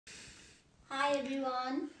Hi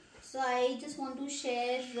everyone. So I just want to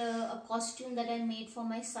share a costume that I made for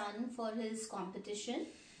my son for his competition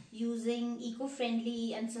using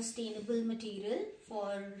eco-friendly and sustainable material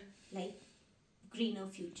for like greener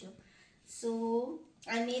future. So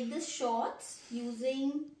I made this shorts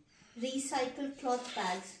using recycled cloth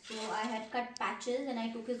bags. So I had cut patches and I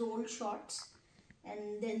took his old shorts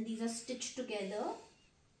and then these are stitched together.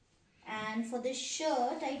 And for this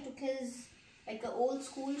shirt I took his like an old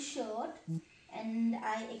school shirt and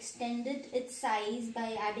I extended its size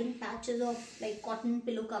by adding patches of like cotton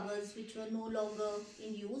pillow covers which were no longer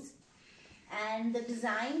in use. And the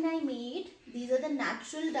design I made, these are the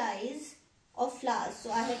natural dyes of flowers.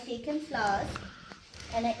 So I had taken flowers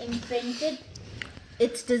and I imprinted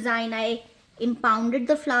its design. I impounded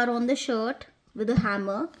the flower on the shirt with a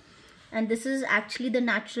hammer, and this is actually the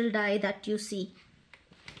natural dye that you see.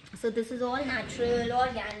 So this is all natural,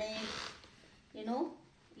 organic,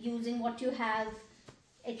 using what you have.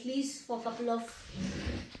 At least for a couple of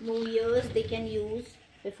more years they can use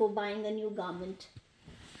before buying a new garment.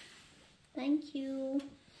 Thank you.